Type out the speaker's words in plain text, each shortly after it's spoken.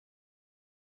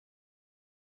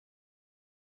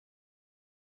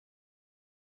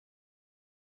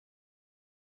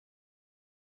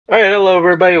All right, hello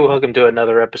everybody. Welcome to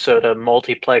another episode of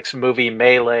Multiplex Movie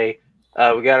Melee.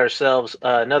 We got ourselves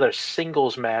another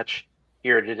singles match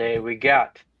here today. We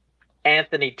got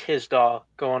Anthony Tisdall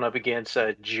going up against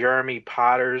Jeremy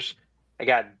Potters. I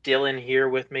got Dylan here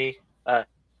with me.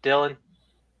 Dylan,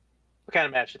 what kind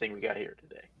of match do you think we got here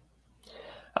today?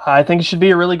 I think it should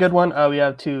be a really good one. We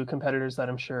have two competitors that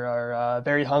I'm sure are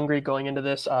very hungry going into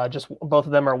this. Just both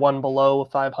of them are one below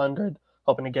 500,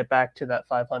 hoping to get back to that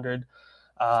 500.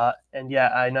 And yeah,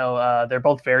 I know they're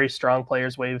both very strong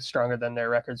players, way stronger than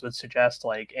their records would suggest.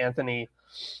 Like Anthony,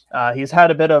 he's had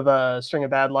a bit of a string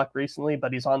of bad luck recently,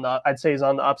 but I'd say he's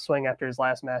on the upswing after his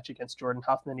last match against Jordan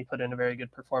Huffman. He put in a very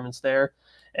good performance there.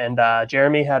 And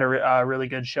Jeremy had a really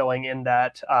good showing in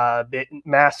that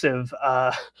massive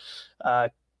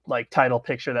like title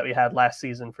picture that we had last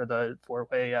season for the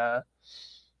four-way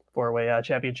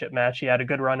championship match. He had a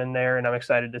good run in there, and I'm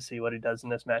excited to see what he does in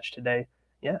this match today.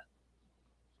 Yeah.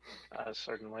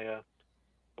 Certainly,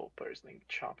 both players think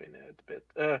chomping at the bit.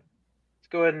 Let's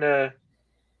go ahead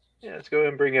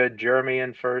and bring Jeremy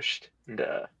in first. And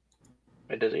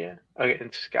wait, does he? Okay,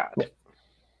 and Scott.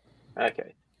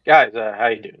 Okay, guys, how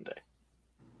you doing today?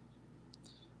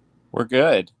 We're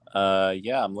good.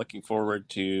 Yeah, I'm looking forward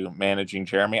to managing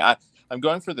Jeremy. I'm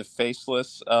going for the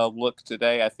faceless look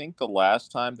today. I think the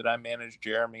last time that I managed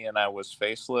Jeremy and I was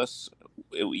faceless,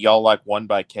 y'all like won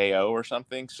by KO or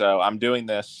something. So I'm doing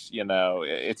this.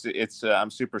 I'm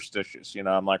superstitious.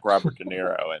 I'm like Robert De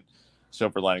Niro and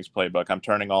Silver Linings Playbook. I'm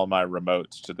turning all my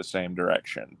remotes to the same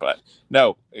direction. But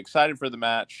no, excited for the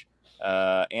match.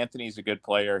 Anthony's a good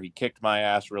player. He kicked my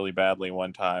ass really badly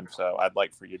one time, so I'd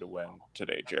like for you to win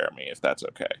today, Jeremy, if that's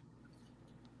okay.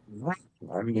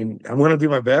 I mean, I'm going to do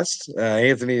my best.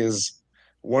 Anthony is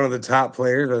one of the top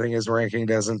players. I think his ranking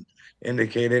doesn't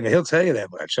indicate it, and he'll tell you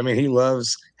that much. I mean, he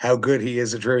loves how good he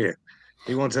is at trivia.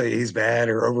 He won't tell you he's bad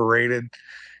or overrated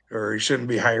or he shouldn't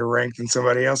be higher ranked than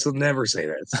somebody else. He'll never say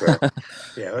that. So,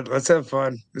 yeah, let's have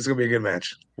fun. This is going to be a good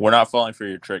match. We're not falling for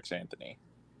your tricks, Anthony.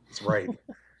 That's right.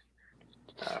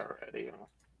 Alrighty, I'll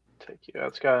take you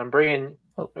out, Scott. I'm bringing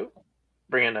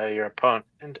your opponent,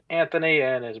 and Anthony,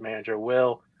 and his manager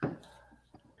Will.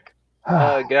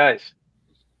 Guys,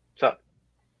 what's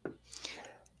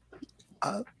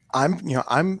up?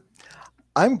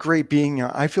 I'm great being.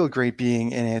 I feel great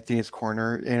being in Anthony's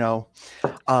corner.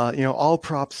 All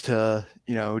props to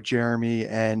Jeremy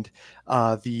and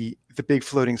the big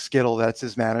floating skittle that's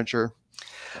his manager.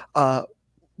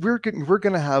 We're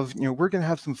gonna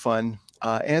have some fun.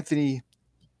 Anthony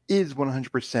is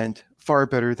 100% far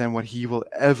better than what he will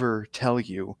ever tell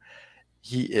you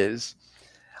he is.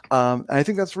 And I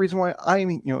think that's the reason why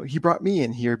he brought me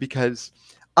in here, because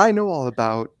I know all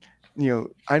about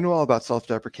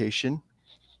self-deprecation.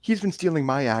 He's been stealing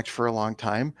my act for a long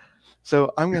time.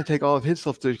 So I'm going to take all of his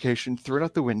self-deprecation, throw it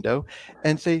out the window,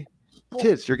 and say,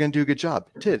 Tiz, you're going to do a good job.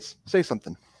 Tiz, say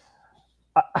something.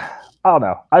 I don't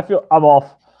know. I feel I'm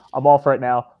off. I'm off right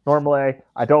now. Normally,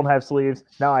 I don't have sleeves.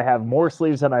 Now I have more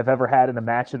sleeves than I've ever had in a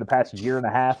match in the past year and a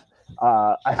half.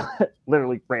 I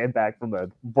literally ran back from a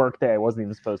work day I wasn't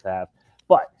even supposed to have.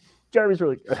 But Jeremy's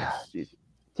really good.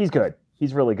 He's good.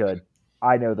 He's really good.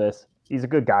 I know this. He's a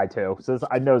good guy, too. So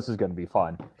I know this is going to be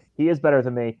fun. He is better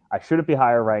than me. I shouldn't be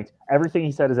higher ranked. Everything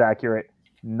he said is accurate.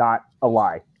 Not a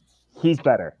lie. He's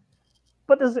better.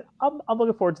 But I'm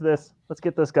looking forward to this. Let's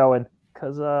get this going,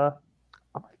 because I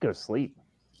might go to sleep.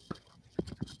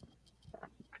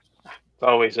 It's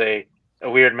always a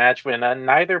weird match when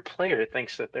neither player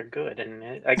thinks that they're good,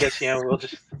 and I guess we'll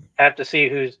just have to see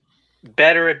who's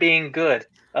better at being good.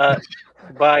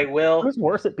 By Will, who's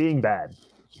worse at being bad?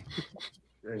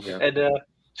 And to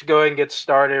go ahead and get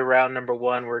started, round number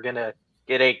one, we're gonna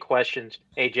get 8 questions,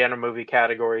 8 general movie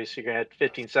categories. So you're gonna have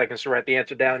 15 seconds to write the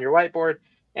answer down on your whiteboard,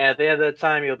 and at the end of the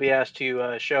time, you'll be asked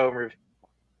to show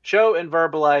and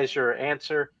verbalize your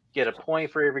answer. Get a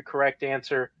point for every correct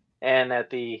answer, and at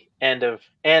the end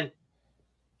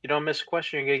you don't miss a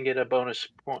question, you're gonna get a bonus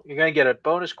point. You're gonna get a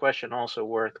bonus question also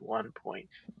worth 1 point.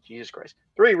 Jesus Christ!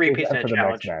 3 repeats in a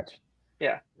challenge. Match.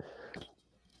 Yeah.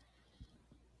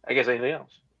 I guess anything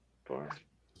else? Let's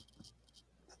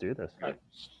do this. All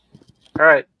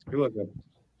right. Good luck, man.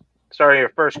 Starting your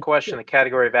first question, the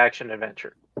category of action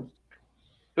adventure.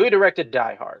 Who directed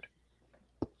Die Hard?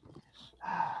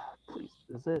 Please,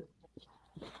 is it?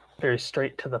 Very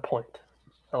straight to the point.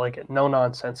 I like it. No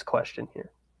nonsense question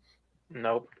here.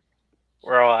 Nope.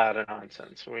 We're all out of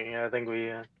nonsense. I think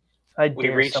we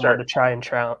dare someone to try and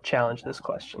challenge this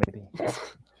question. Maybe.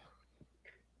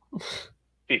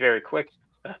 Be very quick.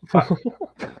 5,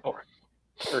 4,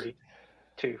 3,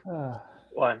 2,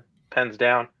 1. Pens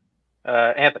down.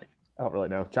 Anthony. I don't really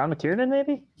know. John McTiernan,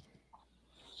 maybe?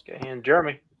 Okay, and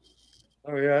Jeremy.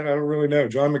 Oh yeah, I don't really know.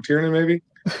 John McTiernan, maybe.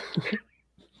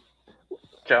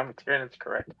 John McTiernan's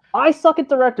correct. I suck at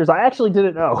directors. I actually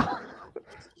didn't know.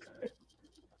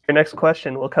 Your next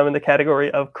question will come in the category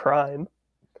of crime.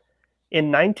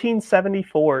 In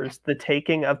 1974's The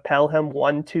Taking of Pelham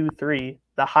 123,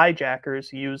 the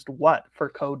hijackers used what for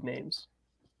code names?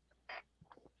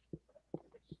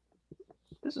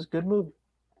 This is a good movie.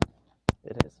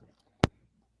 It is.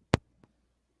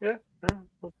 Yeah.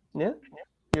 Yeah?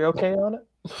 You're okay on it?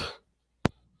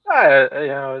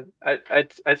 I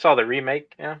saw the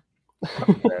remake. Yeah.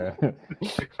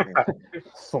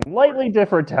 Slightly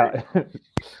different time.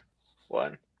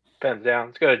 One. Pens down.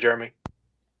 Let's go to Jeremy.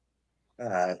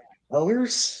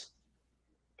 Colors.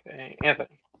 Okay,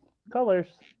 Anthony. Colors.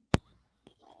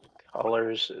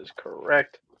 Colors is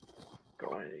correct.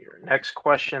 Going to your next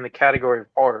question, the category of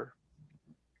horror.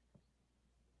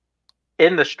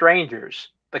 In The Strangers,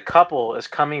 the couple is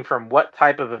coming from what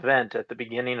type of event at the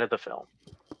beginning of the film?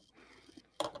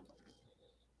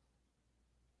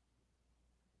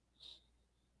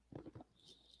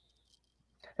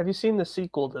 Have you seen the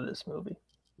sequel to this movie?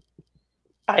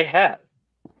 I have.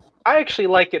 I actually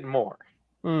like it more.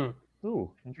 Ooh,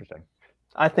 interesting.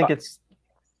 I think it's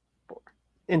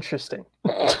interesting.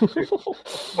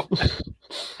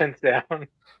 Pens down.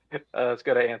 Let's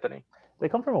go to Anthony. They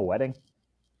come from a wedding.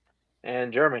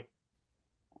 And Jeremy.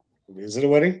 Is it a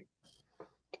wedding?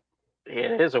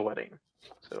 It is a wedding.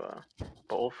 So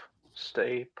both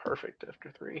stay perfect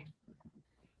after 3.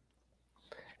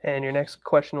 And your next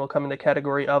question will come in the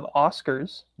category of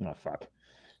Oscars. Oh, fuck.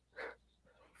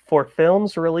 For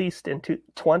films released in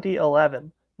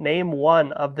 2011, name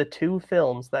one of the 2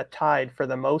 films that tied for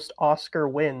the most Oscar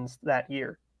wins that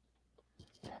year.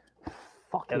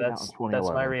 Fucking that's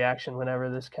my reaction whenever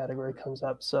this category comes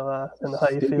up. So, and how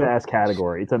you Stupid feel? ass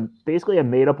category. It's basically a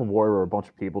made up award where a bunch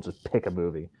of people just pick a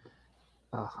movie.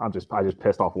 I just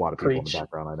pissed off a lot of people in the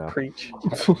background. I know. Preach.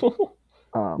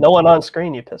 No one on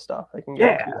screen you pissed off. I can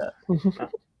guarantee that.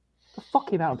 The fuck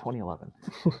came out in 2011.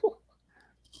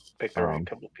 Picked the right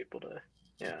couple of people to,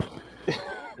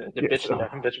 bitch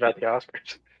about the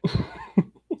Oscars.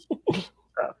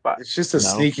 It's just a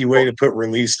sneaky way to put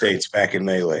release dates back in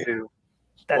Melee. 2,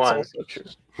 That's 1. also true.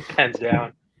 Hands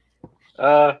down.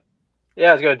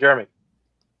 Let's go, Jeremy.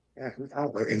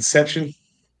 Inception.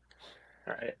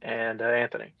 All right, and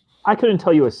Anthony. I couldn't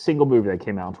tell you a single movie that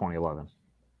came out in 2011.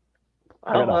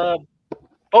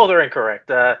 Both are incorrect.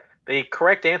 The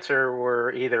correct answer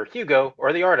were either Hugo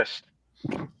or The Artist.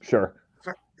 Sure.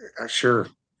 Sure.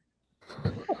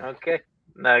 Okay.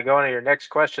 Now going to your next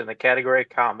question, the category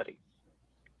comedy.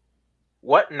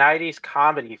 What 90s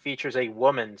comedy features a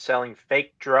woman selling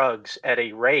fake drugs at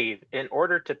a rave in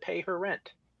order to pay her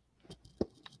rent?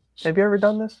 Have you ever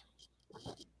done this?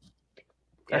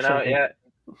 Yeah.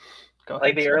 Go ahead,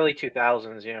 like the early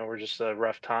 2000s, were just a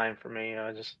rough time for me.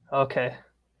 Okay.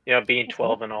 Being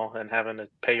 12 and all and having to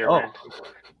pay your rent.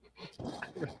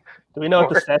 Do we know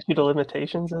what the statute of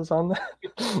limitations is on that?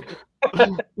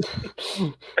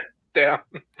 Down.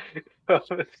 Let's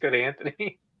go to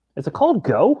Anthony. Is it called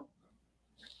Go?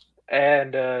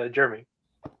 And Jeremy.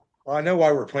 Well, I know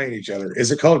why we're playing each other.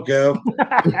 Is it called Go?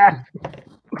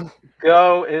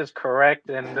 Go is correct,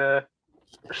 and we're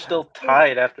still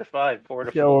tied after 5,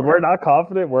 4-4. Yo, we're not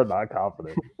confident. We're not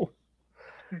confident.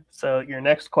 So your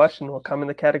next question will come in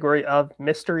the category of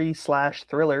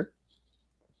mystery/thriller.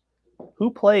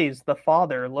 Who plays the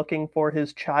father looking for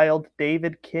his child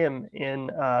David Kim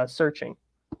in Searching?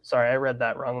 Sorry, I read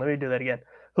that wrong. Let me do that again.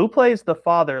 Who plays the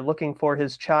father looking for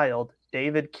his child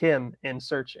David Kim in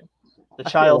Searching? The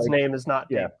child's name is not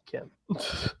David Kim.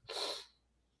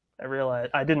 I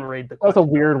realized I didn't read the question. That's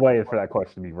a weird way for that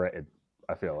question to be written,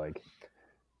 I feel like.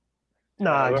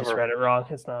 No, I just read it wrong.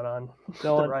 It's not on.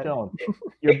 Dylan,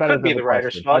 you're better than the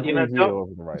writer's fault. Don't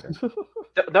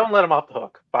let him off the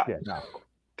hook. 5. Yeah, no.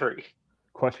 3.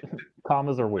 Question.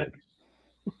 Commas are weird.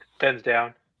 Pens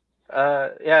down.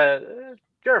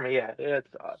 Jeremy. Yeah,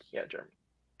 it's odd. Yeah, Jeremy.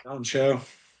 John Cho.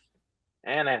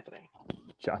 And Anthony.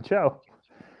 John Cho.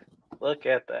 Look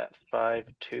at that. 5,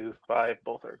 2, 5.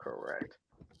 Both are correct.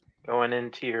 Going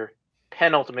into your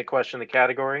penultimate question, the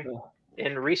category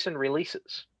in recent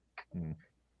releases.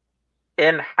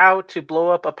 In How to Blow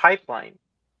Up a Pipeline,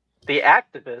 the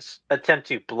activists attempt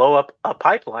to blow up a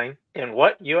pipeline in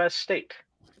what U.S. state?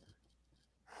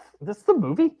 Is this the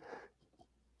movie?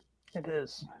 It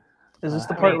is. Is this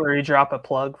the part where you drop a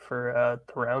plug for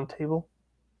the round table?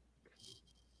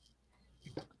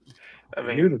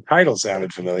 I knew the title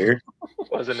sounded familiar.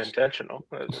 Wasn't intentional.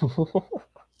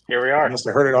 Here we are. I must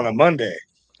have heard it on a Monday.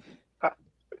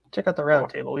 Check out the round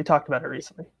table. We talked about it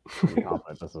recently.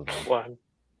 This is one.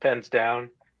 Pens down.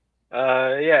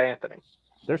 Yeah, Anthony.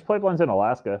 There's pipelines in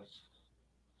Alaska.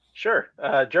 Sure.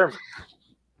 German.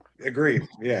 Agreed.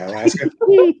 Yeah, Alaska.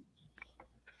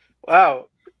 Wow.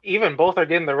 Even both are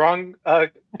getting the wrong,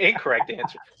 incorrect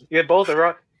answer. You get both the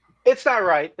wrong. It's not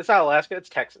right. It's not Alaska. It's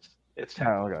Texas. It's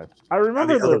Texas. Oh, okay. I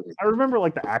remember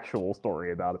like the actual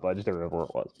story about it, but I just don't remember what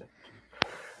it was.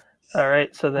 All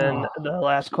right. So then the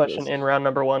last question in round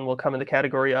number 1 will come in the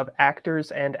category of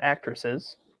actors and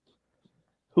actresses.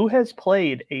 Who has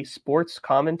played a sports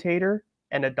commentator,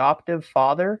 an adoptive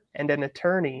father, and an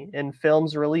attorney in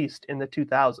films released in the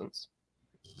 2000s?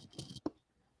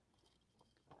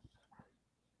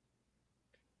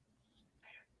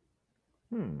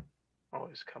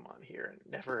 Always come on here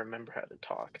and never remember how to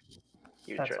talk.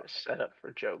 You try to set up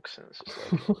for jokes, and it's just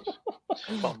like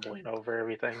just fumbling over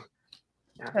everything.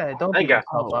 Hey, don't beat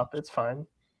yourself up. It's fine.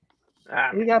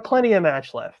 We got plenty of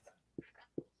match left.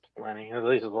 Plenty.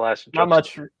 These are the last jokes. Not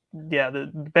much. Yeah, the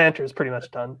banter is pretty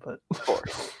much done. But 4,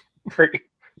 3,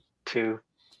 2,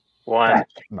 1.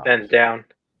 Pens down.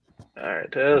 All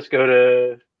right. Let's go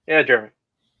to Jeremy.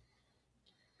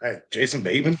 All right, Jason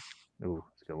Bateman. Ooh,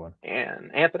 that's a good one.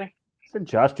 And Anthony. It's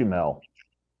Josh Duhamel.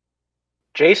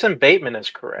 Jason Bateman is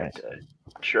correct.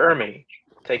 Jeremy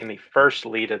taking the first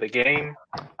lead of the game.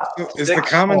 Is the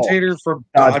commentator for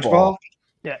Dodgeball?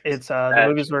 Yeah, it's the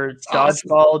movies were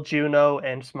Dodgeball, Juno,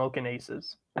 and Smokin'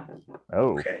 Aces.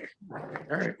 Oh, okay.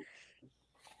 All right.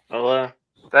 Well,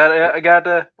 that I got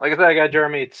like I said, I got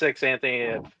Jeremy at 6, Anthony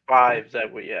at 5. Is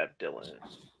that what you have, Dylan?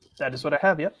 That is what I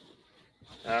have. Yep.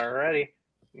 All righty.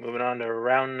 Moving on to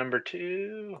round number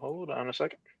 2. Hold on a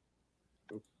second.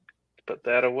 Put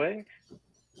that away.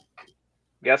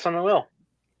 Got something, Will?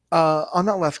 On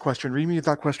that last question, read me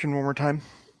that question one more time.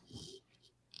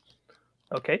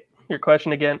 Okay. Your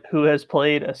question again. Who has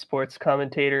played a sports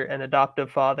commentator, an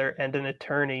adoptive father, and an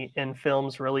attorney in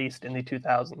films released in the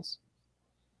 2000s?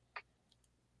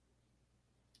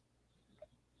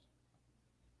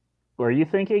 Were you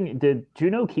thinking, did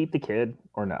Juno keep the kid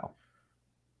or no?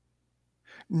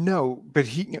 No, but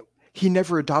he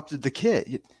never adopted the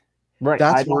kid. Right.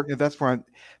 That's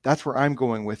where I'm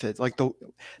going with it. Like the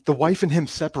wife and him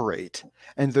separate,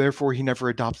 and therefore he never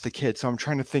adopts the kid. So I'm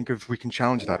trying to think if we can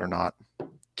challenge that or not.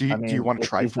 Do you want to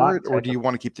try for it, or do you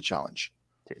want to keep the challenge?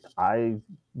 Dude, I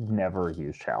never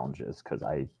use challenges because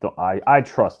I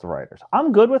trust the writers.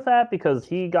 I'm good with that because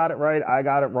he got it right, I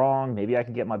got it wrong. Maybe I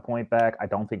can get my point back. I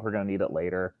don't think we're gonna need it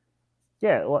later.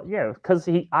 Yeah, well, yeah, because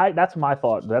that's my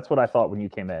thought. That's what I thought when you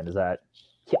came in. Is that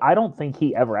I don't think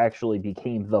he ever actually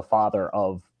became the father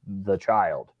of the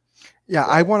child. Yeah,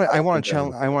 I want to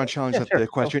challenge. I want to challenge that the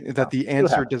question that the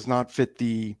answer does not fit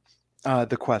the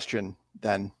question.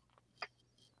 Then,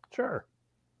 sure,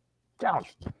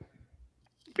 challenge.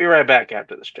 Be right back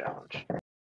after this challenge.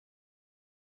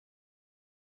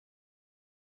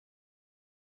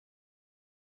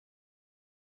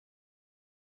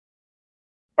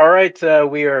 All right,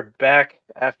 we are back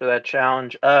after that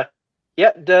challenge.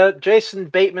 Jason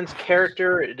Bateman's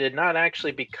character did not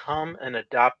actually become an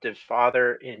adoptive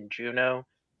father in Juno,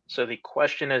 so the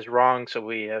question is wrong. So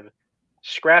we have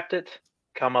scrapped it,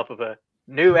 come up with a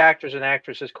new actors and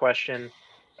actresses question.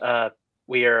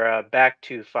 We are back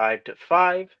to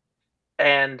 5-5,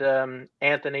 and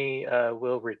Anthony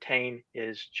will retain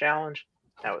his challenge.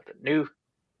 Now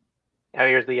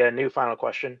here's the new final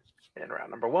question in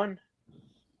round number 1.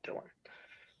 Dylan.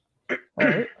 All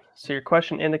right. So your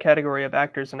question in the category of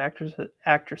actors and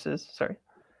actresses. Sorry.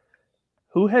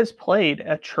 Who has played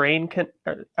a train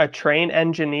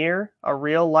engineer, a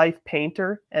real life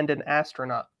painter, and an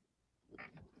astronaut?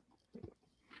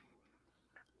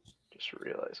 Just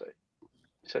realized I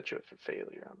set you up for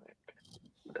failure on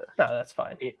that. No, that's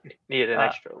fine. Needed an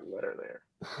extra letter there.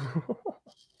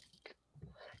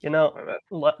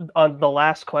 On the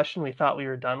last question, we thought we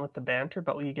were done with the banter,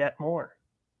 but we get more.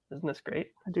 Isn't this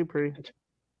great? I do pretty.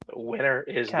 The winner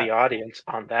is the audience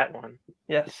on that one.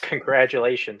 Yes.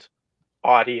 Congratulations,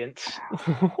 audience.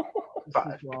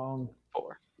 5,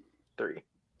 4, 3,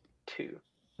 2.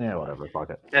 Yeah, whatever.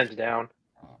 Fuck it. Hands down.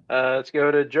 Let's go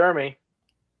to Jeremy.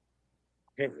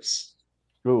 Yes.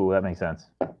 Ooh, that makes sense.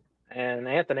 And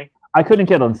Anthony. I couldn't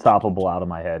get Unstoppable out of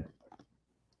my head.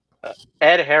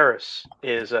 Ed Harris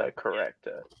is correct.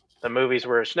 The movies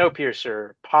were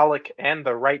Snowpiercer, Pollock, and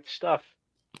The Right Stuff.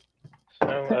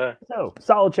 So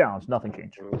solid challenge. Nothing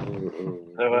changed.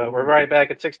 So we're right back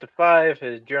at 6-5.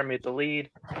 Is Jeremy at the lead?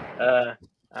 I'm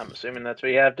assuming that's what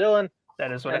you have, Dylan.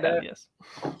 That is what I have. Yes.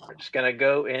 We're just gonna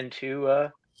go into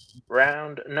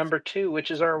round number 2, which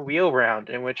is our wheel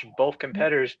round, in which both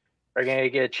competitors are going to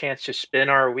get a chance to spin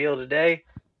our wheel today.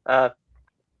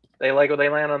 They like what they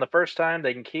land on the first time,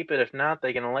 they can keep it. If not,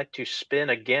 they can elect to spin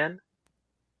again.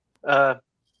 But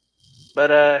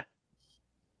whatever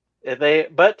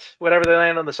they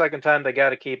land on the second time, they got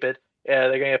to keep it. They're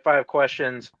going to get 5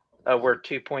 questions worth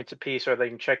 2 points apiece, or they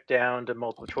can check down to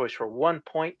multiple choice for 1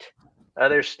 point.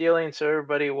 They're stealing, so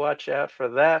everybody watch out for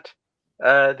that.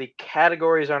 The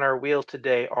categories on our wheel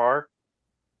today are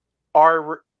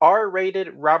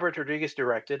R-rated, Robert Rodriguez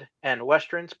directed, and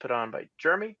westerns put on by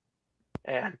Jeremy,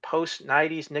 and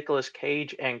post-90s Nicolas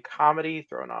Cage and comedy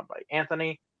thrown on by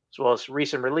Anthony, as well as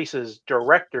recent releases,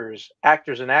 directors,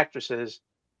 actors and actresses,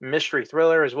 mystery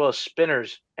thriller, as well as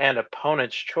spinners and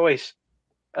opponent's choice.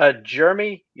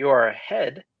 Jeremy, you are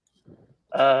ahead.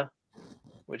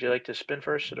 Would you like to spin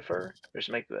first or defer? Just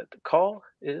make that the call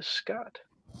is Scott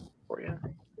for you.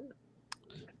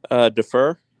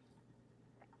 Defer.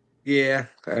 Yeah,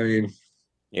 I mean,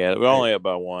 Yeah, we're only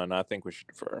about 1. I think we should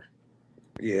defer.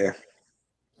 yeah,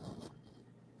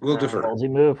 we'll defer. Ballsy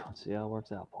move. Let's see how it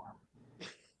works out for him.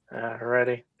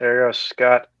 Alrighty, there goes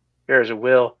Scott. Here's a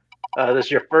will. This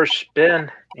is your first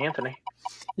spin, Anthony.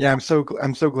 Yeah, I'm so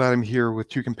glad I'm here with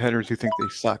 2 competitors who think they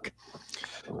suck.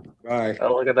 Bye.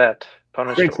 Oh, look at that.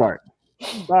 Great start.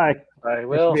 Bye. Bye,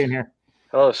 Will. Being here.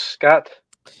 Hello, Scott.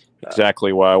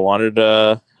 Exactly why I wanted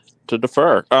to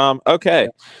defer. Okay.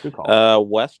 Good call.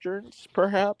 Westerns,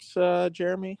 perhaps,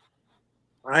 Jeremy?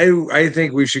 I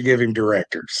think we should give him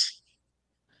directors.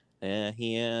 Yeah,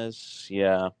 he is.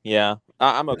 Yeah.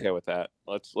 I'm okay with that.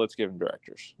 Let's give him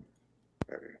directors.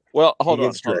 Well, hold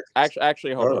on.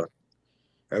 Actually, hold on.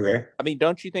 Okay. I mean,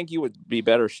 don't you think you would be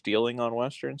better stealing on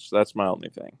westerns? That's my only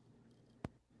thing.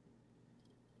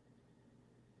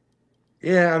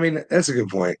 Yeah, I mean, that's a good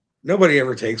point. Nobody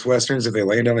ever takes westerns if they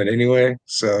land on it anyway.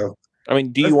 So, I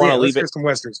mean, do you want to leave it? Some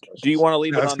westerns. Do you want to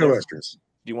leave it on there? Westerns.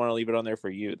 Do you want to leave it on there for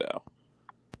you though?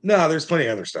 No, there's plenty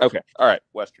of other stuff. Okay. All right.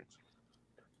 Westerns.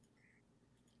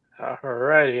 All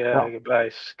righty. Goodbye,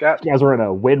 Scott. You guys were in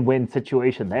a win-win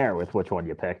situation there with which one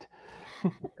you picked.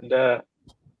 And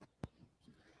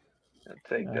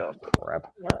take off.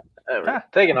 Crap.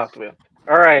 Taking off the wheel.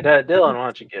 All right, Dylan, why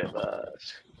don't you give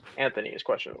Anthony his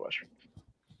question of the Western?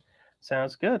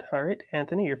 Sounds good. All right,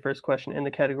 Anthony, your first question in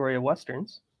the category of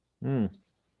westerns.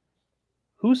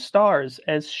 Who stars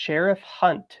as Sheriff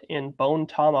Hunt in Bone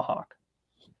Tomahawk?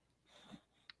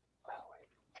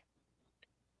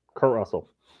 Kurt Russell.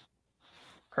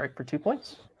 Correct for 2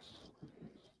 points.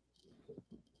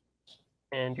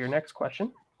 And your next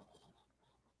question.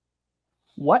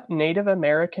 What Native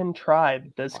American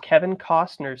tribe does Kevin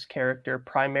Costner's character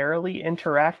primarily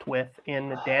interact with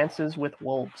in Dances with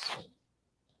Wolves?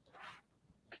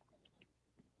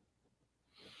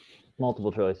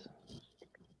 Multiple choice. All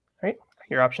right.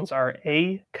 Your options are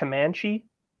A, Comanche,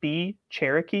 B,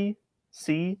 Cherokee,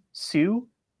 C, Sioux,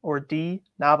 or D,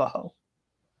 Navajo.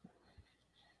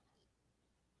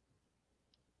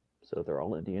 So they're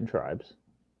all Indian tribes.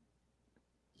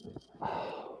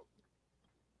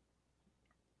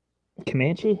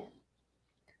 Comanche?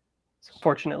 It's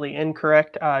unfortunately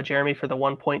incorrect. Jeremy, for the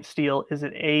 1 point steal, is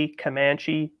it A,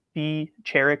 Comanche, B,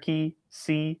 Cherokee,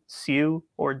 C, Sioux,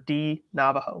 or D,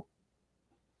 Navajo?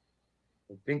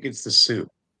 I think it's the Sioux.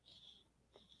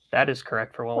 That is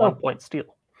correct for 1 point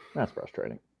steal. That's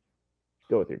frustrating.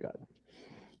 Go with your gut.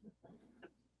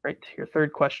 Right, your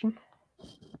third question.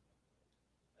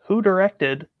 Who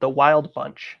directed The Wild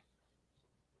Bunch?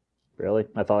 Really?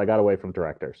 I thought I got away from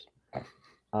directors.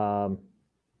 Multiple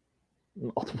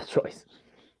choice.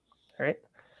 All right.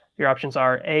 Your options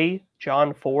are A,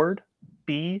 John Ford,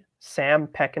 B, Sam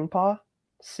Peckinpah,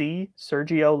 C,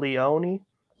 Sergio Leone,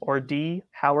 or D,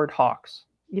 Howard Hawks.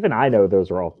 Even I know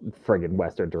those are all friggin'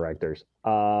 Western directors.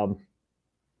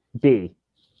 B.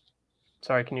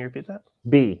 Sorry, can you repeat that?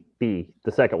 B,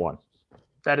 the second one.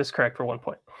 That is correct for 1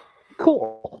 point.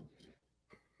 Cool.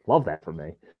 Love that for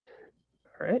me.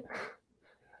 All right.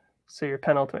 So your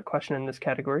penultimate question in this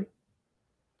category.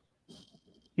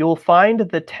 You'll find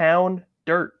the town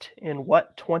Dirt in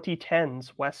what 2010s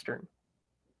Western?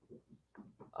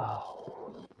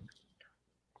 Oh.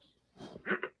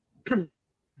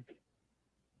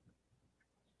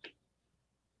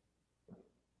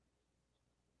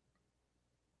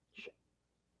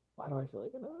 Why do I feel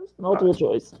like I know this? Multiple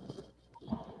choice.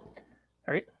 All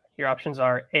right. Your options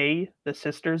are A, The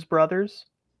Sisters Brothers,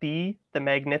 B, The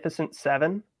Magnificent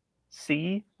Seven,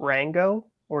 C, Rango,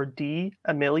 or D,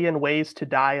 A Million Ways to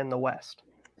Die in the West.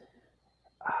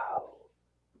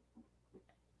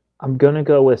 I'm going to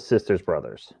go with Sisters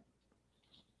Brothers.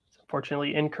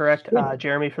 Unfortunately, incorrect.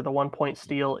 Jeremy, for the 1 point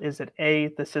steal, is it A,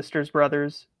 the Sisters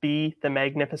Brothers, B, the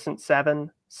Magnificent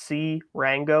Seven, C,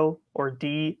 Rango, or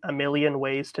D, A Million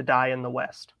Ways to Die in the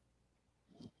West?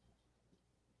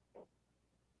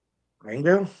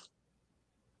 Rango?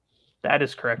 That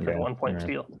is correct for the 1 point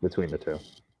steal. Between the two.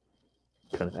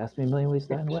 Could have asked me A Million Ways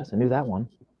to Die in the West. I knew that one.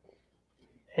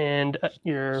 And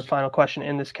your final question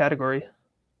in this category.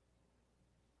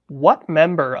 What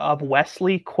member of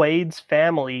Wesley Quaid's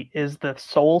family is the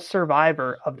sole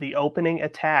survivor of the opening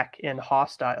attack in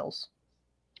Hostiles?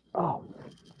 Oh,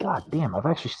 god damn, I've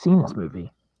actually seen this movie.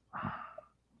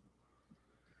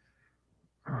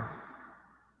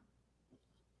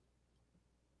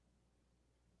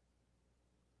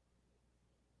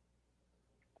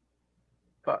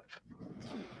 Five,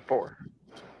 4,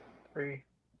 3,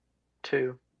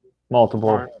 2. Multiple.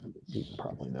 1. He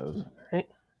probably knows. Right.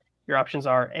 Your options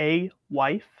are A,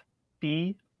 wife,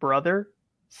 B, brother,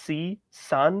 C,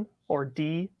 son, or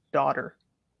D, daughter.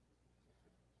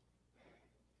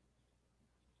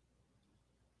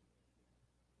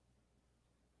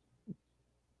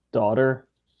 Daughter.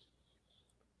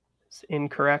 It's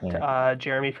incorrect. Yeah.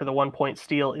 Jeremy, for the 1 point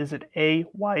steal, is it A,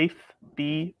 wife,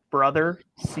 B, brother,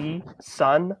 C,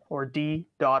 son, or D,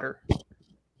 daughter?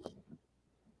 I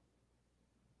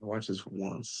watched this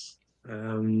once.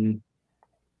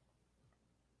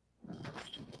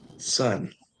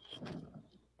 Son.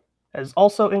 That is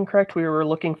also incorrect. We were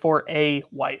looking for A,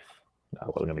 wife. I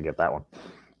wasn't going to get that one.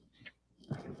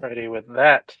 Ready with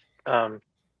that. Got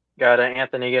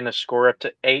Anthony getting a score up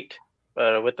to 8.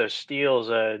 But with those steals,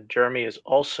 Jeremy is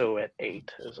also at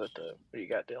 8. Is that what you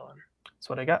got, Dylan? That's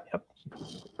what I got. Yep.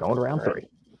 Going to round 3.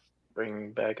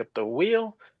 Bring back up the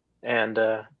wheel. And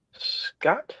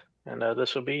Scott. And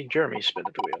this will be Jeremy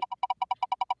spinning the wheel.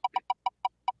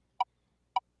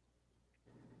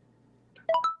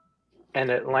 And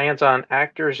it lands on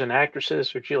actors and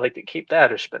actresses. Would you like to keep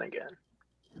that or spin again?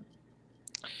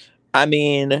 I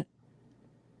mean,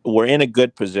 we're in a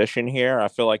good position here. I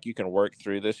feel like you can work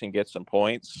through this and get some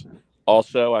points.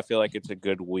 Also, I feel like it's a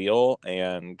good wheel,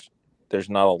 and there's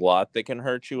not a lot that can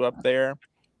hurt you up there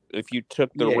if you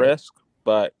took the risk.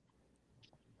 But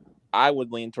I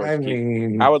would lean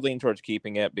towards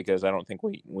keeping it because I don't think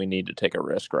we need to take a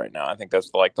risk right now. I think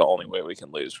that's like the only way we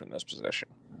can lose from this position.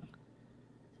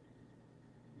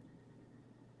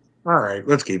 All right,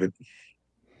 let's keep it.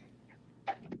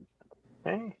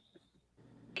 Okay.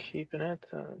 Keeping it.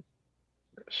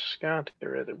 Scott,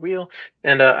 you're at the wheel.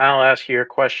 And I'll ask you your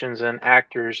questions and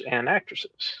actors and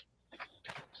actresses.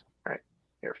 All right.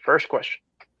 Your first question.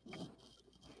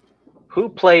 Who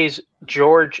plays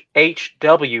George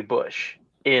H.W. Bush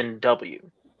in W?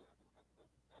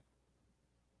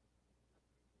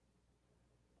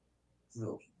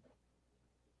 No.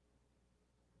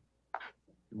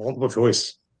 Multiple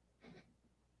choice.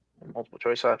 Multiple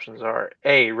choice options are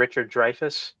A, Richard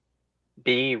Dreyfuss,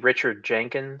 B, Richard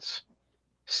Jenkins,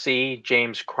 C,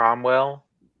 James Cromwell,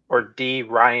 or D,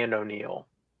 Ryan O'Neal.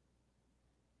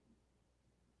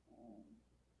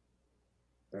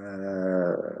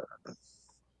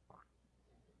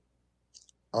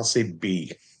 I'll say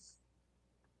B.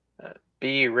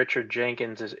 B, Richard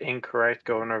Jenkins is incorrect.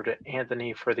 Going over to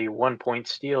Anthony for the 1 point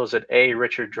steal. Is it A,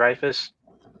 Richard Dreyfuss,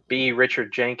 B,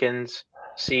 Richard Jenkins,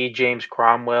 C, James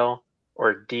Cromwell,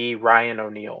 or D, Ryan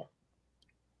O'Neal?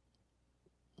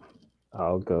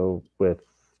 I'll go with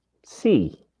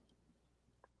C.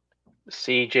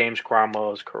 C, James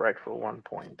Cromwell is correct for 1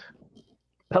 point.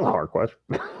 That's a hard question.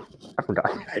 I forgot.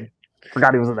 I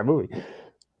forgot he was in that movie.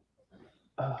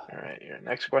 All right, your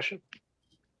next question.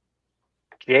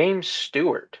 James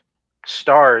Stewart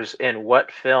stars in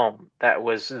what film that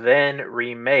was then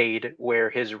remade where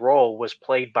his role was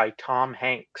played by Tom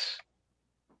Hanks?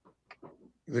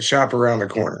 The Shop Around the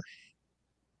Corner.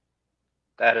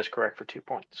 That is correct for 2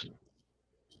 points.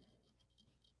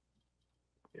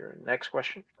 Your next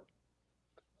question.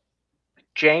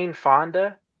 Jane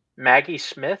Fonda, Maggie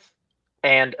Smith,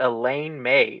 and Elaine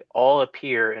May all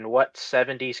appear in what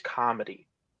 70s comedy?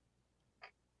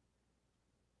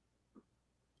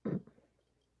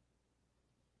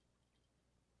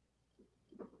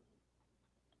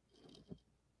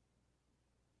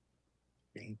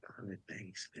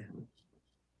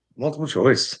 Multiple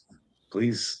choice,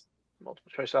 please.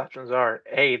 Multiple choice options are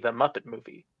A, The Muppet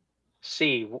Movie,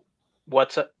 C,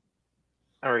 What's Up?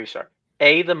 I'm restart.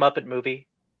 A, The Muppet Movie,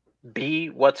 B,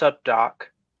 What's Up,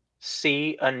 Doc,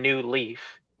 C, A New Leaf,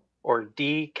 or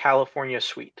D, California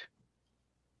Suite?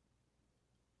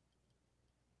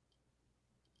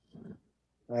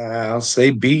 I'll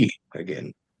say B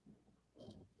again.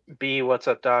 B, What's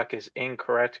Up, Doc, is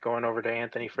incorrect. Going over to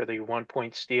Anthony for the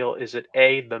 1-point steal. Is it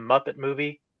A, The Muppet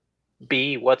Movie,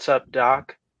 B, What's Up,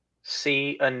 Doc,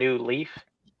 C, A New Leaf,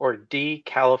 or D,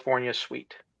 California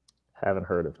Suite? Haven't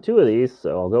heard of two of these,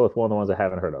 so I'll go with one of the ones I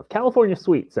haven't heard of. California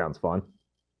Suite sounds fun.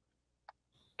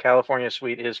 California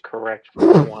Suite is correct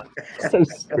for 1. So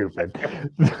stupid.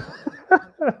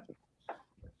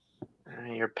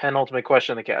 Your penultimate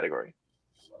question in the category.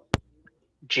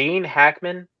 Gene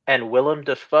Hackman and Willem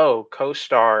Dafoe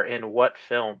co-star in what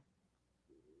film?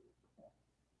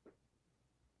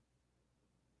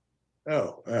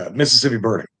 Mississippi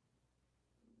Burning.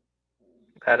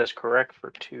 That is correct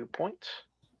for 2 points.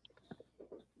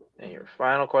 And your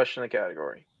final question in the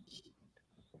category.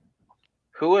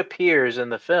 Who appears in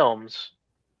the films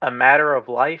A Matter of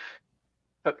Life?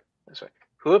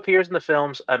 Who appears in the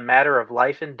films A Matter of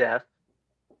Life and Death,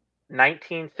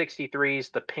 1963's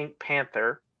The Pink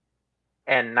Panther,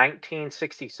 and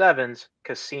 1967's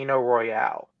Casino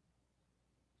Royale?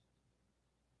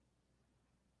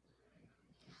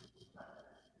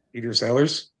 Peter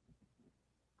Sellers.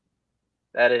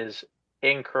 That is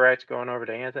incorrect. Going over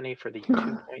to Anthony for the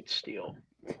 2-point steal.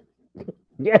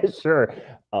 Yeah, sure.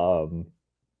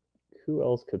 Who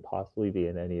else could possibly be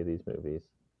in any of these movies?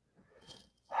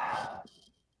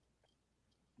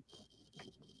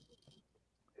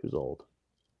 Who's old?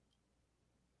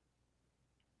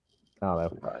 I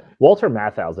don't know. Walter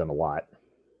Matthau's in a lot.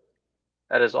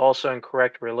 That is also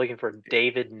incorrect. We're looking for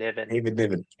David Niven. David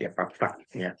Niven. Yeah.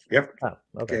 Yeah. Yep. Oh,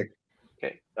 okay.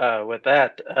 Okay. With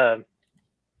that,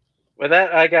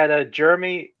 I got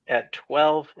Jeremy at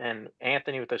 12 and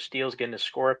Anthony with those steals getting the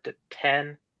score up to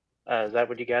 10. Is that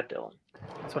what you got, Dylan?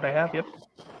 That's what I have. Yep.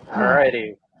 All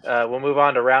righty. We'll move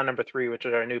on to round number 3, which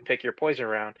is our new Pick Your Poison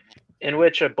round, in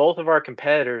which both of our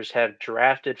competitors have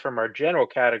drafted from our general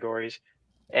categories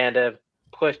and have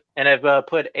put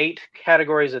 8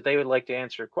 categories that they would like to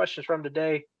answer questions from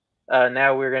today.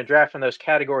 Now we're going to draft from those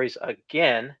categories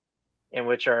again, in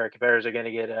which our competitors are going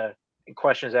to get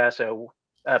questions asked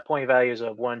at point values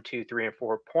of 1, 2, 3, and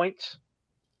 4 points.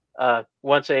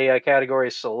 Once a category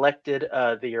is selected,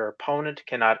 your opponent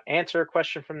cannot answer a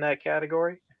question from that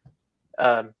category.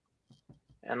 And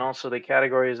also the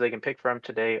categories they can pick from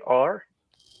today are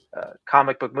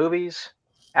comic book movies,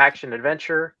 action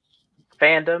adventure,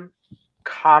 fandom,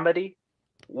 comedy,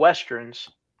 westerns,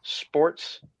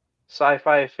 sports,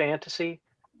 sci-fi fantasy,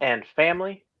 and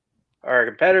family. Our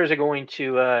competitors are going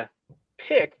to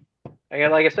pick,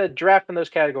 again, like I said, draft in those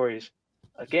categories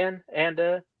again,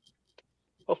 and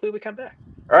hopefully we come back.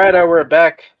 All right, we're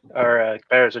back. Our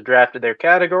competitors have drafted their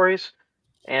categories,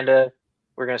 and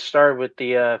we're going to start with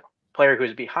the player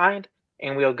who's behind,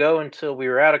 and we'll go until we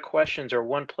are out of questions or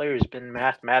one player has been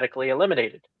mathematically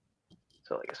eliminated.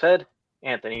 So like I said,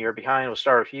 Anthony, you're behind. We'll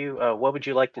start with you. What would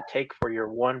you like to take for your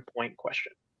 1-point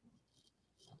question?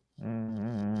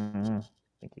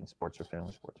 Thinking sports or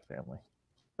family, sports or family.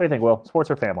 What do you think, Will? Sports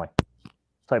or family?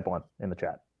 Type 1 in the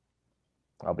chat.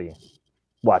 I'll be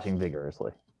watching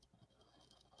vigorously.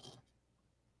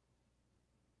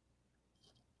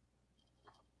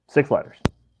 Six letters.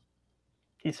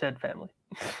 He said family.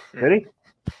 Did he?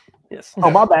 Yes.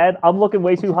 Oh, my bad. I'm looking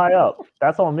way too high up.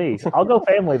 That's on me. I'll go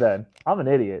family then. I'm an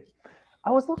idiot. I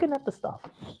was looking at the stuff.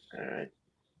 All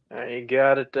right. You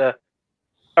got it.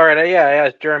 All right. I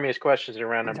asked Jeremy his questions in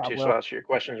round number 2, so I'll ask your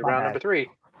questions in round number 3.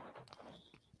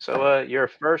 So your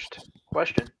first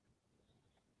question,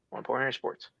 1 point in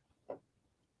sports.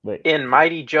 Wait. In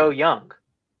Mighty Joe Young,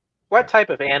 what type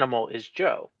of animal is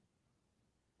Joe?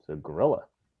 It's a gorilla.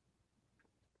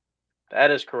 That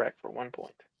is correct for 1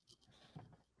 point.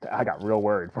 I got real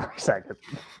worried for a second.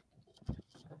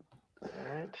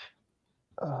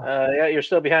 All right. Yeah, you're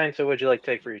still behind, so what'd you like to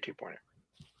take for your 2-pointer?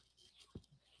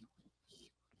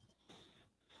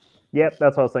 Yep,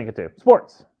 that's what I was thinking too.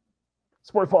 Sports.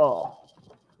 Sport ball.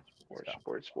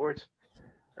 Sports.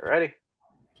 All righty.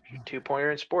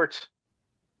 2-pointer in sports.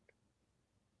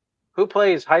 Who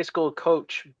plays high school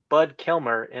coach Bud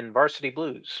Kilmer in Varsity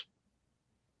Blues?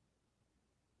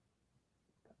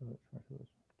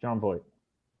 John Voight.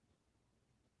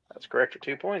 That's correct for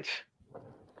 2 points.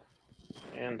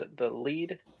 And the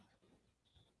lead,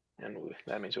 and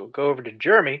that means we'll go over to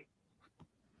Jeremy.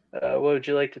 What would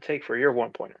you like to take for your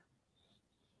 1-pointer?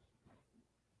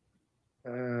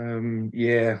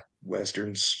 Yeah,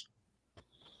 westerns.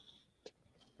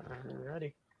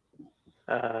 Alrighty.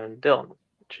 Dylan.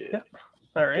 Yep.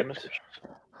 All right.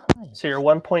 So your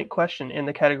 1-point question in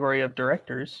the category of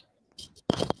directors.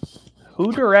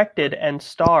 Who directed and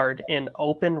starred in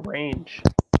Open Range?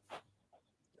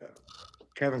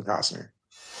 Kevin Costner.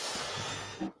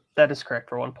 That is correct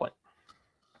for 1 point.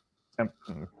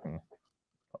 Hold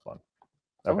on.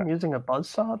 Someone using a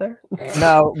buzzsaw there?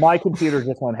 No, my computer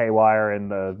just went haywire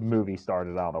and the movie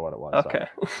started. I don't know what it was. Okay.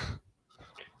 So.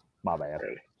 My bad.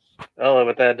 Well,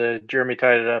 with that, Jeremy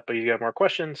tied it up, but you got more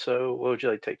questions. So, what would you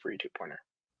like to take for your 2-pointer?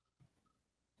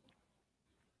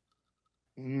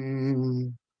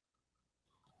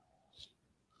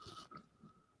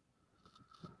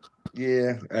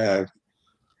 Yeah,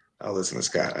 I'll listen to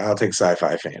Scott. I'll take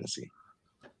sci-fi fantasy.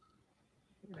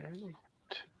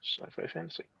 Sci-fi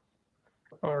fantasy.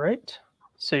 All right.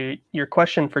 So your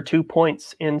question for 2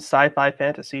 points in sci-fi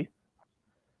fantasy.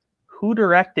 Who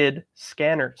directed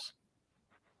Scanners?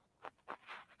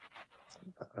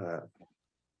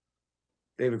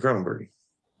 David Cronenberg.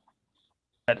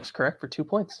 That is correct for 2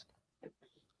 points.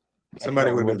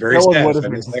 Somebody would have been very No one sad would if have I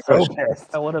been missed that so question.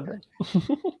 pissed. I would have been.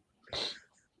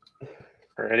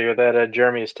 Alrighty, with that,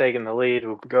 Jeremy is taking the lead.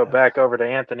 We'll go back over to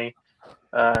Anthony,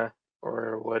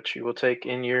 or what you will take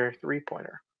in your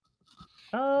 3-pointer.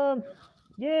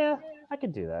 Yeah, I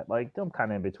could do that. Like, I'm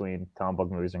kind of in between comic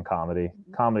book movies and comedy.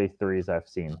 Comedy 3s I've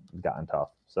seen gotten tough.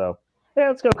 So, yeah,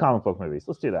 let's go comic book movies.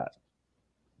 Let's do that.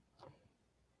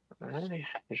 Alrighty,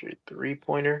 here's your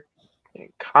 3-pointer in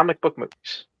comic book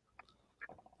movies.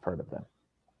 Heard of them.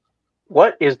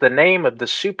 What is the name of the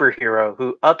superhero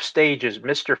who upstages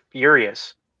Mr.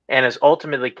 Furious and is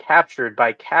ultimately captured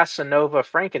by Casanova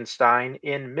Frankenstein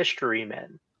in Mystery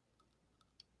Men?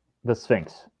 The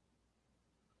Sphinx.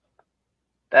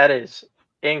 That is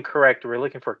incorrect. We're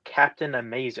looking for Captain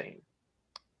Amazing.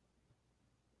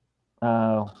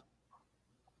 Oh.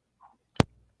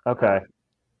 Okay.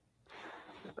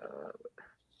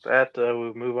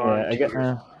 We'll move on. Yeah, I get.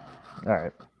 All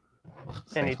right.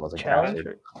 Any Sphinx wasn't challenge?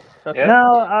 captured. Okay. Yeah.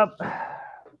 No.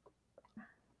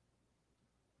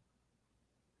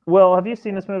 Will, have you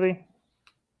seen this movie?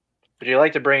 Would you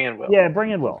like to bring in Will? Yeah,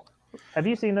 bring in Will. Have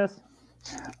you seen this?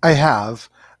 I have.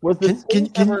 Was the Sphinx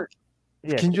ever?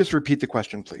 Yeah. Can you just repeat the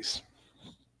question, please?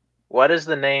 What is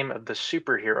the name of the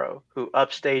superhero who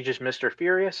upstages Mr.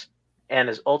 Furious and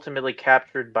is ultimately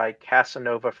captured by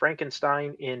Casanova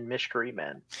Frankenstein in Mystery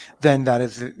Men? Then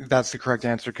that's the correct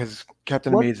answer, because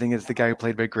Captain Amazing is the guy who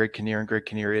played by Greg Kinnear, and Greg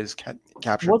Kinnear is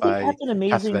captured Wasn't by Captain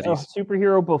Amazing a Cassavetes.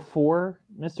 superhero before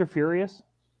Mr. Furious?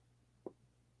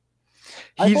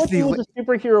 I He's thought he was a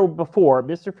superhero before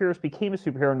Mr. Furious became a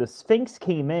superhero, and the Sphinx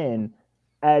came in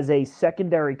as a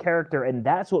secondary character, and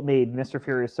that's what made Mr.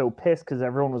 Furious so pissed, because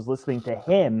everyone was listening to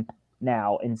him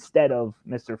now instead of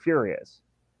Mr. Furious.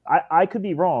 I could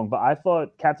be wrong, but I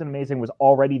thought Captain Amazing was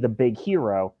already the big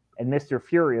hero, and Mr.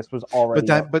 Furious was already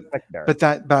secondary. But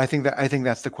I think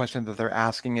that's the question that they're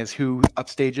asking, is who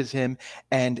upstages him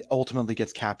and ultimately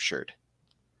gets captured.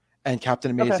 And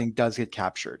Captain Amazing does get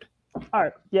captured. All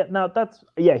right. Yeah, no,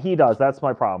 he does. That's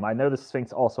my problem. I know the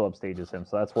Sphinx also upstages him,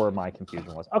 so that's where my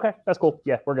confusion was. Okay, that's cool.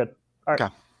 Yeah, we're good. All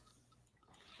right.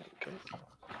 Okay.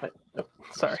 Nope.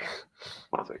 Sorry.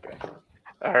 That's okay.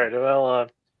 All right. Well,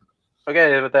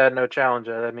 okay, with that, no challenge.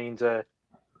 That means,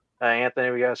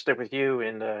 Anthony, we got to stick with you,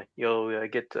 and you'll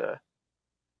get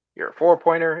your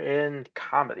 4-pointer in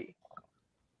comedy.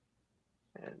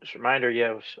 And just a reminder, you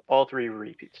have all 3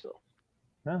 repeats still.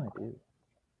 No, I do.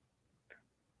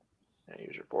 And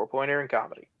here's your 4-pointer in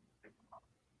comedy.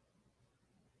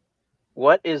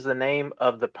 What is the name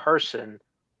of the person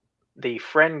the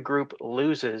friend group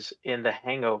loses in The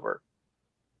Hangover?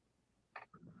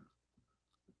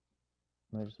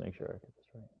 Let me just make sure I get this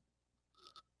right.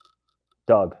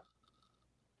 Doug.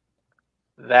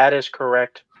 That is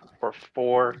correct for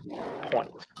 4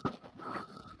 points.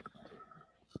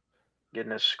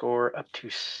 Getting a score up to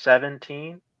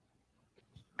 17.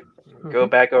 Go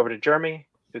back over to Jeremy,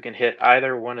 who can hit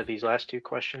either one of these last 2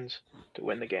 questions to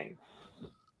win the game.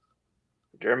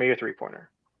 Jeremy, your 3-pointer.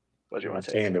 What do you want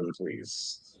to take? Fandom,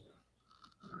 please.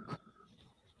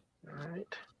 All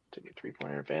right. Take your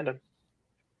 3-pointer in Fandom.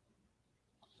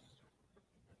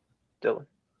 Dylan.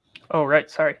 Oh, right.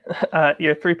 Sorry.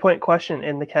 Your 3-point question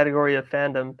in the category of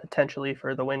Fandom, potentially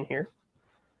for the win here.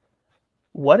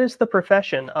 What is the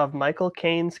profession of Michael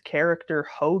Caine's character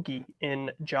Hoagie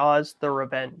in Jaws: The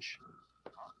Revenge?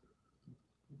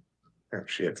 Oh,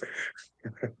 shit.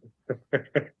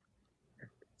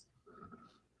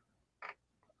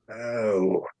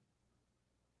 Oh.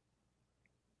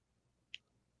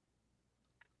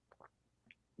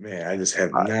 Man, I just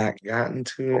have not gotten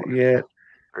to it yet.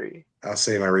 3. I'll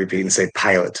say my repeat and say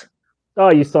pilot.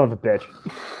 Oh, you son of a bitch.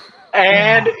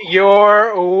 And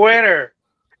your winner,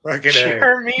 Fucking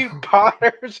Jeremy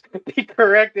Potter's. The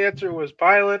correct answer was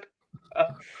pilot.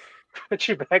 Put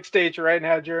you backstage right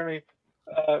now, Jeremy.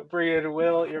 Bring in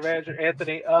Will, your manager,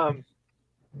 Anthony. Oh,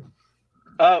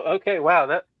 okay.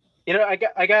 Wow.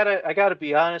 I gotta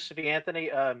be honest with you, Anthony.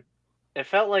 It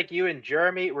felt like you and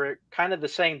Jeremy were kind of the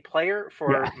same player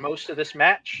for most of this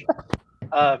match.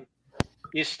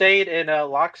 You stayed in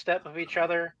lockstep of each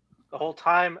other the whole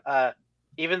time.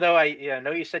 Even though I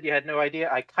know you said you had no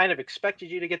idea, I kind of expected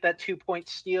you to get that 2-point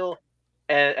steal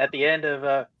at the end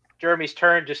of Jeremy's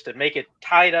turn just to make it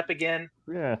tied up again.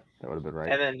 Yeah, that would have been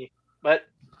right. And then, but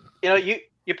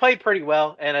you played pretty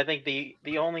well, and I think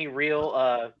the only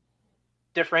real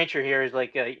differentiator here is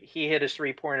like he hit his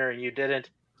 3-pointer and you didn't.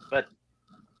 But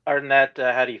other than that,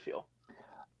 how do you feel?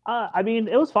 I mean,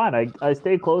 it was fine. I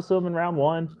stayed close to him in round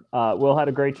 1. Will had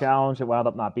a great challenge. It wound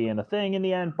up not being a thing in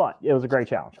the end, but it was a great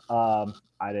challenge.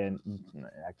 I didn't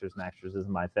actors and extras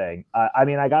isn't my thing. I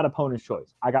mean, I got opponent's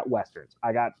choice. I got westerns.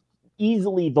 I got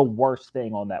easily the worst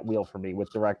thing on that wheel for me,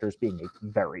 with directors being a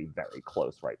very, very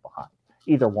close right behind.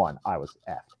 Either one, I was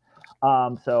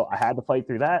effed. So I had to fight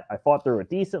through that. I fought through it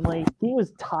decently. He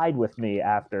was tied with me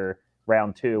after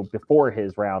round 2 before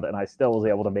his round, and I still was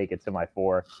able to make it to my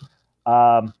 4.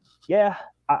 Yeah,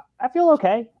 I feel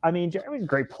okay. I mean, Jeremy's a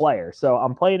great player, so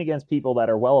I'm playing against people that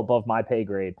are well above my pay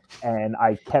grade, and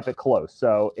I kept it close,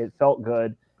 so it felt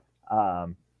good. I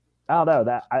don't know,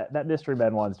 that Mystery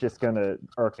Men one's just gonna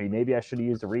irk me. Maybe I should have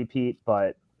used a repeat,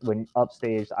 but when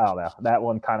upstage, I don't know. That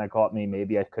one kind of caught me.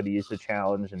 Maybe I could have used a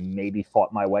challenge and maybe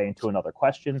fought my way into another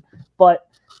question. But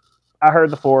I heard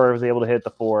the 4, I was able to hit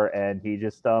the 4, and he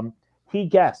just he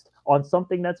guessed on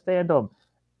something that's Fandom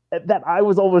that I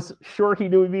was almost sure he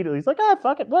knew immediately. He's like,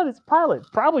 fuck it, what? It's a pilot.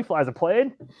 Probably flies a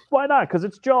plane. Why not? Because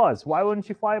it's Jaws. Why wouldn't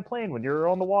you fly a plane when you're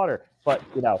on the water? But,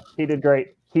 he did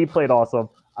great. He played awesome,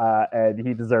 and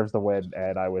he deserves the win,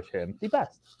 and I wish him the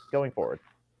best going forward.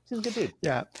 He's a good dude.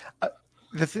 Yeah.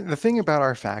 The thing about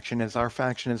our faction is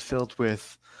filled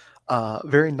with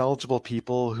very knowledgeable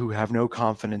people who have no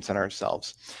confidence in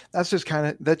ourselves.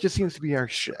 That just seems to be our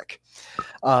shtick.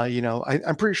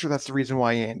 I'm pretty sure that's the reason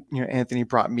why Anthony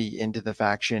brought me into the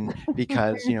faction,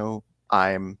 because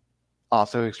I'm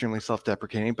also extremely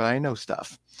self-deprecating, but I know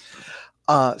stuff.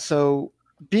 So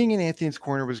being in Anthony's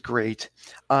corner was great.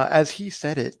 As he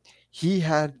said it, he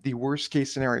had the worst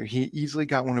case scenario. He easily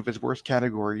got one of his worst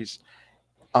categories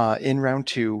in round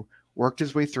 2, worked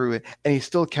his way through it, and he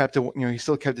still kept it. He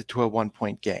still kept it to a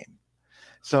 1-point game.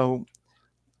 So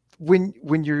when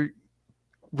your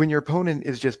opponent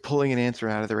is just pulling an answer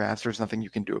out of their ass, there's nothing you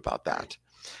can do about that.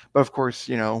 But of course,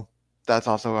 that's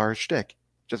also our shtick,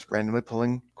 just randomly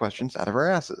pulling questions out of our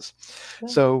asses. Yeah.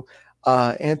 So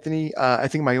Anthony, I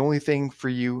think my only thing for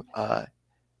you,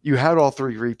 you had all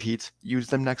 3 repeats. Use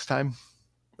them next time.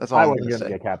 That's all I wasn't going to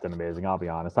get Captain Amazing. I'll be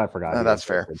honest. I forgot. That's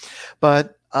fair.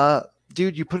 But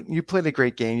dude, you played a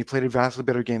great game. You played a vastly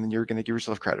better game than you're going to give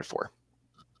yourself credit for.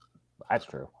 That's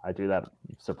true. I do that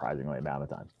surprisingly amount of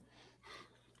times.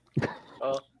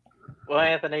 Well,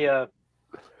 Anthony,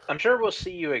 I'm sure we'll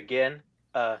see you again.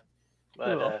 Yeah.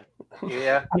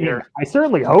 I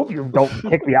certainly hope you don't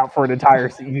kick me out for an entire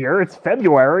year. It's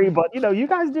February, but you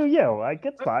guys do you. Like,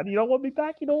 it's fine. You don't want me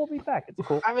back. You don't want me back. It's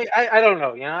cool. I mean, I don't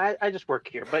know. I just work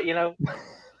here, but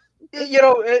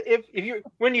if you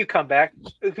when you come back,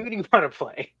 who do you want to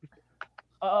play?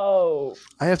 Oh,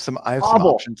 I have some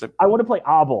options. I want to play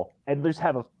Abel and just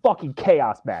have a fucking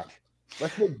chaos match.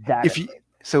 Let's make that.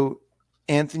 So,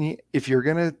 Anthony, if you're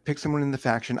gonna pick someone in the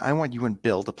faction, I want you and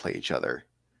Bill to play each other.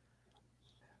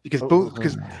 Because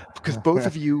both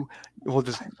of you will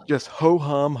just ho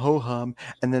hum,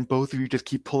 and then both of you just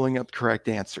keep pulling up correct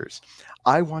answers.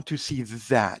 I want to see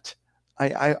that.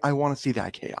 I want to see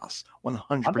that chaos 100%.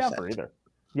 I'm down for either.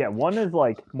 Yeah, one is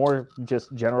like more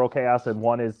just general chaos, and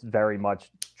one is very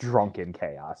much drunken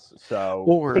chaos. So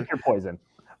pick your poison.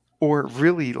 Or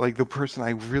really, like the person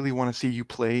I really want to see you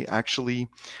play. Actually,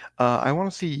 I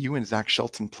want to see you and Zach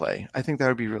Shelton play. I think that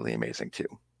would be really amazing too.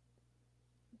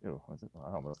 I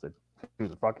almost said, who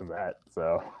the fuck is that?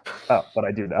 So, but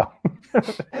I do know.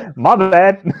 My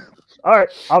bad. All right,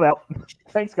 I'm out.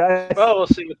 Thanks, guys. Well, we'll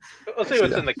see what's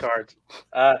in the cards.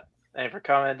 Thank you for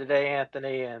coming today,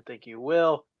 Anthony, and thank you,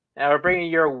 Will. Now we're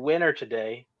bringing your winner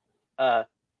today,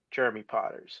 Jeremy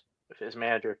Potters, with his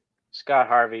manager, Scott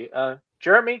Harvey.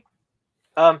 Jeremy,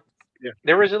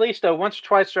 there was at least once or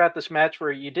twice throughout this match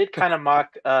where you did kind of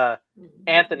mock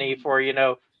Anthony for,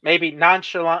 maybe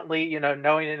nonchalantly,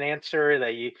 knowing an answer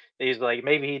that he's like,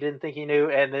 maybe he didn't think he knew.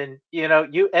 And then,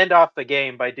 you end off the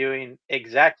game by doing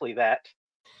exactly that.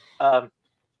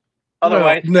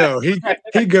 Otherwise, no, he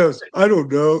goes, I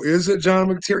don't know. Is it John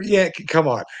McTiernan? Yeah, come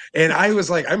on. And I was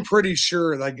like, I'm pretty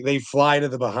sure like they fly to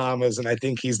the Bahamas, and I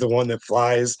think he's the one that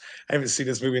flies. I haven't seen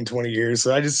this movie in 20 years,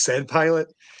 so I just said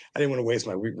pilot. I didn't want to waste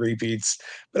my repeats,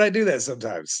 but I do that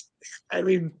sometimes. I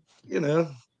mean,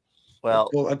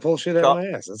 Well, I pull shit out of my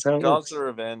ass. That's how it Cause works. the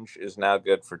Revenge is now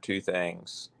good for two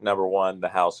things. Number one, the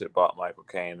house it bought Michael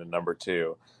Caine, and number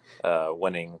two,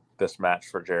 winning this match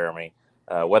for Jeremy.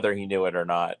 Whether he knew it or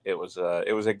not, it was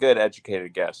a good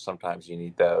educated guess. Sometimes you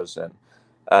need those, and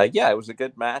it was a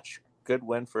good match, good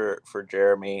win for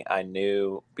Jeremy. I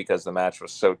knew because the match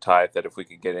was so tight that if we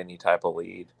could get any type of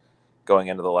lead going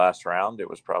into the last round, it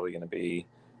was probably going to be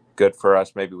good for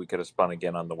us. Maybe we could have spun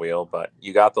again on the wheel, but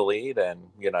you got the lead, and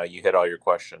you hit all your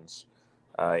questions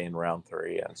in round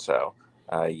 3, and so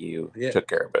you took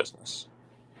care of business.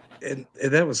 And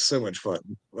that was so much fun.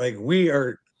 Like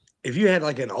if you had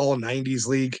like an all 90s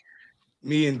league,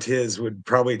 me and Tiz would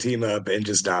probably team up and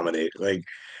just dominate. Like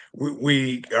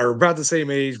we are about the same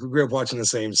age. We grew up watching the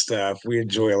same stuff. We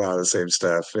enjoy a lot of the same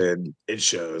stuff, and it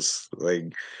shows.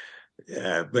 Like,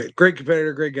 yeah, but great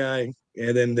competitor, great guy.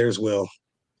 And then there's Will.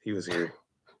 He was here.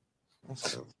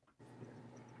 So.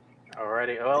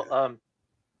 Alrighty. Well,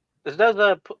 this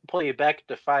does pull you back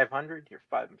to 500. You're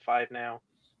 5-5 now.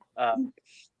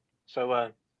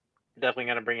 So definitely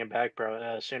gonna bring him back,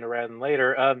 sooner rather than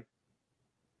later.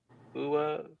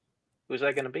 Who's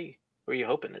that gonna be? Who are you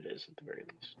hoping it is at the very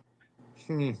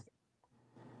least?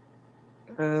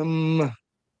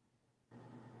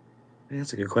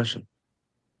 That's a good question.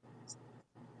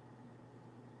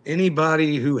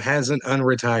 Anybody who hasn't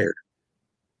unretired.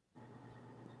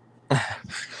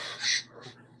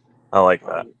 I like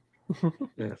that.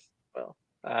 Yeah. Well,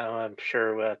 I'm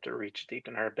sure we'll have to reach deep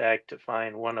in our bag to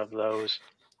find one of those.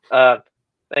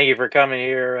 Thank you for coming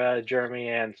here, Jeremy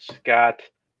and Scott.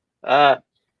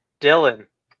 Dylan,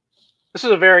 this is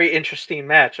a very interesting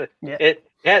match. Yeah. It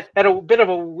had a bit of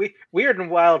a weird and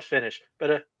wild finish,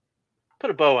 but put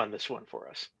a bow on this one for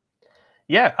us.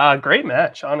 Yeah, great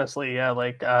match, honestly. Yeah,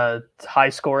 like high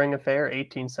scoring affair,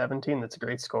 18-17. That's a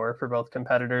great score for both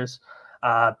competitors.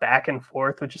 Back and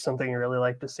forth, which is something you really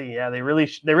like to see. Yeah, they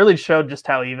really showed just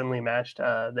how evenly matched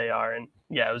they are, and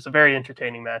yeah, it was a very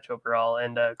entertaining match overall,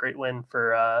 and a great win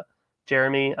for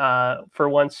Jeremy for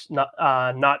once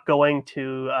not going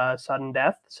to sudden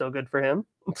death. So good for him.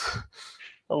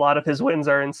 A lot of his wins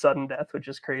are in sudden death, which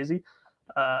is crazy.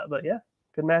 But yeah,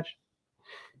 good match.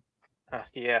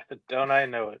 Yeah, don't I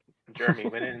know it? Jeremy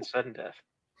winning in sudden death.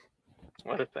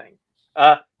 What a thing.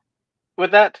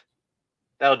 With that,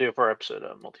 that'll do it for our episode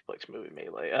of Multiplex Movie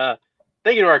Melee.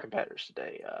 Thank you to our competitors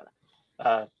today.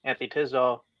 Anthony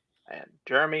Tisdall and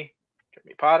Jeremy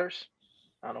Potters.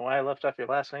 I don't know why I left off your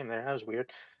last name there. That was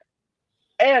weird.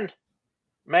 And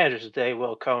managers today,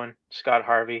 Will Cohen, Scott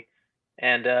Harvey,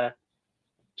 and as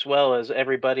well as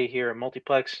everybody here at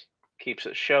Multiplex keeps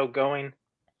the show going.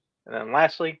 And then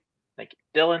lastly, thank you,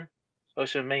 Dylan,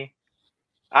 hosting me.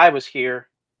 I was here.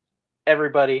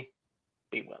 Everybody,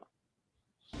 be well.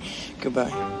 Goodbye.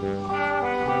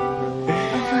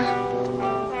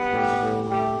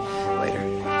 Later.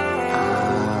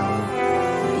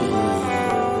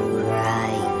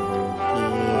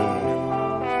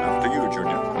 After you,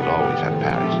 Junior. You'll always have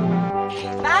Paris.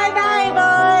 Bye-bye,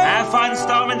 boys. Have fun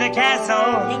storming the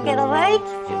castle. Think it'll work?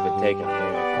 If it take a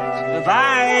minute.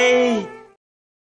 Bye-bye.